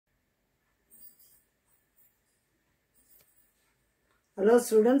Hello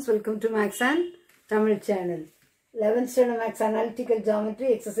students, welcome to Max and Tamil channel. 11th standard Max Analytical Geometry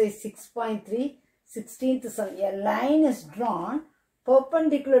exercise 6.3 16th sum. A line is drawn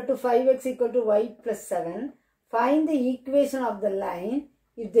perpendicular to 5x equal to y plus 7. Find the equation of the line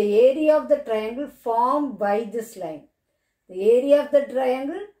if the area of the triangle formed by this line. The area of the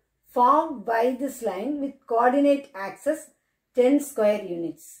triangle formed by this line with coordinate axis 10 square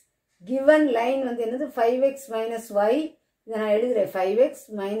units. Given line வந்து 5x minus y. Then I will 5x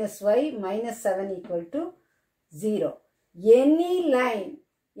minus y minus 7 equal to 0. Any line,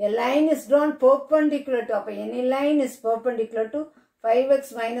 a line is drawn perpendicular to, any line is perpendicular to 5x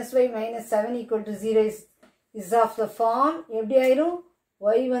minus y minus 7 equal to 0 is of the form, எப்படி ஆயிரும்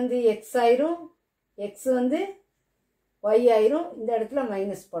y வந்து x ஆயிரும், x வந்து y ஆயிரும், இந்த இடத்துல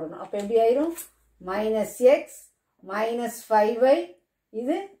minus போடணும். அப்ப எப்படி ஆயிரும் minus x minus 5y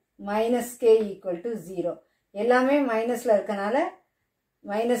இது minus k equal to 0. எல்லாமே மைனஸ்ல இருக்கனால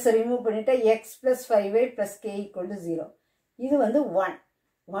மைனஸ் ரிமூவ் பண்ணிட்டா x plus 5y plus k equal to 0. இது வந்து 1.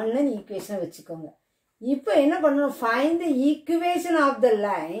 1 ன்னு ஈக்குவேஷனை வச்சுக்கோங்க. இப்போ என்ன பண்ணணும்? Find the equation of the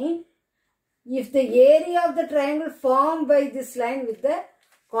line if the area of the triangle formed by this line with the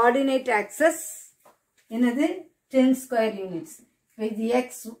coordinate axis என்னது 10 square units. இது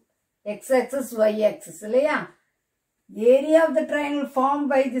x axis y axis இல்லையா? Area of the triangle formed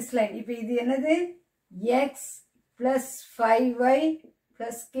by this line. இப்போ இது என்னது? x plus 5y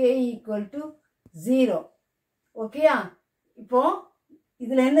plus k equal to 0. ஓகேயா? இப்போ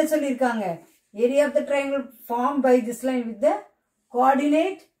இதுல என்ன சொல்லிருக்காங்க? Area of the triangle formed by this line with the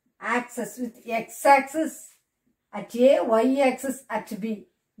coordinate axis with x axis at a, y axis at b.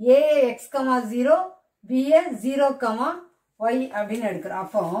 a x, 0, b 0, y அப்படின்னு எடுக்கிறோம்.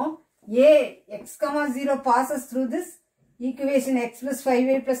 அப்போ a x, 0 passes through this equation x plus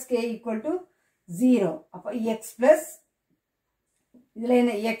 5y plus k equal to 0. அப்போ x plus இதுல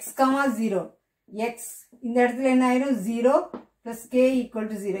என்ன x, 0 x இந்த இடத்துல என்ன ஆயிரும் 0 plus k equal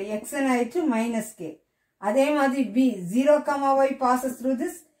to 0. x என்ன ஆயிடுச்சு minus k. அதே மாதிரி b 0, y passes through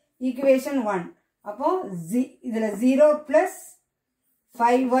this equation 1. அப்போ இதுல 0 plus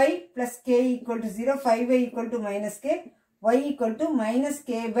 5y plus k equal to 0. 5y equal to minus k. y equal to minus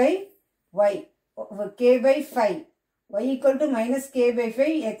k by y. k by 5. y equal to minus k by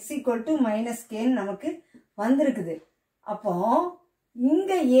 5, x equal to minus k நமக்கு வந்திருக்குது. அப்போ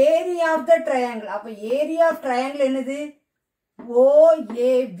இங்க area of the triangle, அப்போ area of triangle என்னது?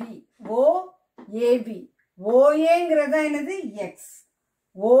 OAB. OAB. OAங்கிறதா என்னது? x.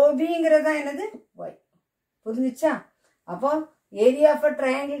 OBங்கிறதா என்னது? y. புரிஞ்சுச்சா? அப்போ area of a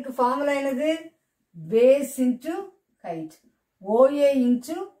triangle க்கு ஃபார்முலா என்னது? base into height. OA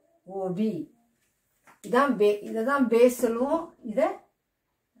into OB. இதான் base சொல்லுவோம், இத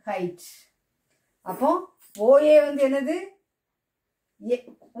height. அப்போ OA வந்து என்னது?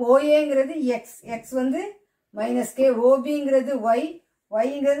 OAங்கிறது x. x வந்து minus k. OBங்கிறது y.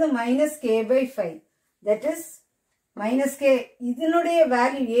 yங்கிறது minus k by 5. That is minus k. இதனுடைய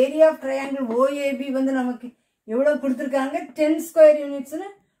value area of triangle OAB வந்து நமக்கு எவ்வளவு கொடுத்துருக்காங்க? 10 ஸ்கொயர் யூனிட்ஸ்னு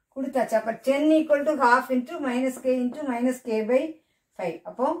கொடுத்தாச்சு. அப்போ 10 equal to half into minus k into minus k by 5.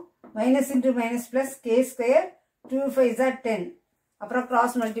 அப்போ minus into minus plus k square 2 5s are 10. அப்புறம்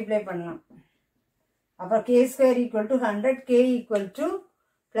cross multiply பண்ணலாம். அப்புறம் k square equal to 100, k equal to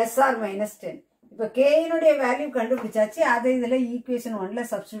plus or minus 10. இப்போ k இனுடைய value கண்டுபிடிச்சாச்சு. அதை இதில் equation 1ல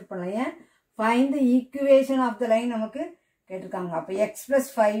substitute பண்ணலாம். Find the equation of the line நமக்கு கேட்டிருக்காங்க. அப்போ x plus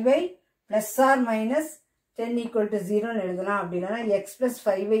 5y plus or minus 10 equal to 0 எழுதலாம். அப்படி இல்லைனா x plus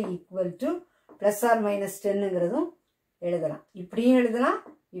 5y equal to plus or minus 10ங்கிறதும் எழுதலாம். இப்படியும் எழுதலாம்,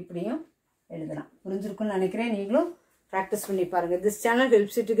 இப்படியும் எழுதலாம். புரிஞ்சிருக்கும்னு நினைக்கிறேன். நீங்களும் ப்ராக்டிஸ் பண்ணி பாருங்க. This channel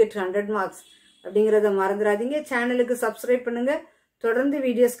helps you to get 100 marks அப்படிங்கிறத மறந்துடாதீங்க. சேனலுக்கு சப்ஸ்கிரைப் பண்ணுங்க. தொடர்ந்து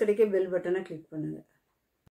வீடியோஸ் கிடைக்க பெல் பட்டனை கிளிக் பண்ணுங்க.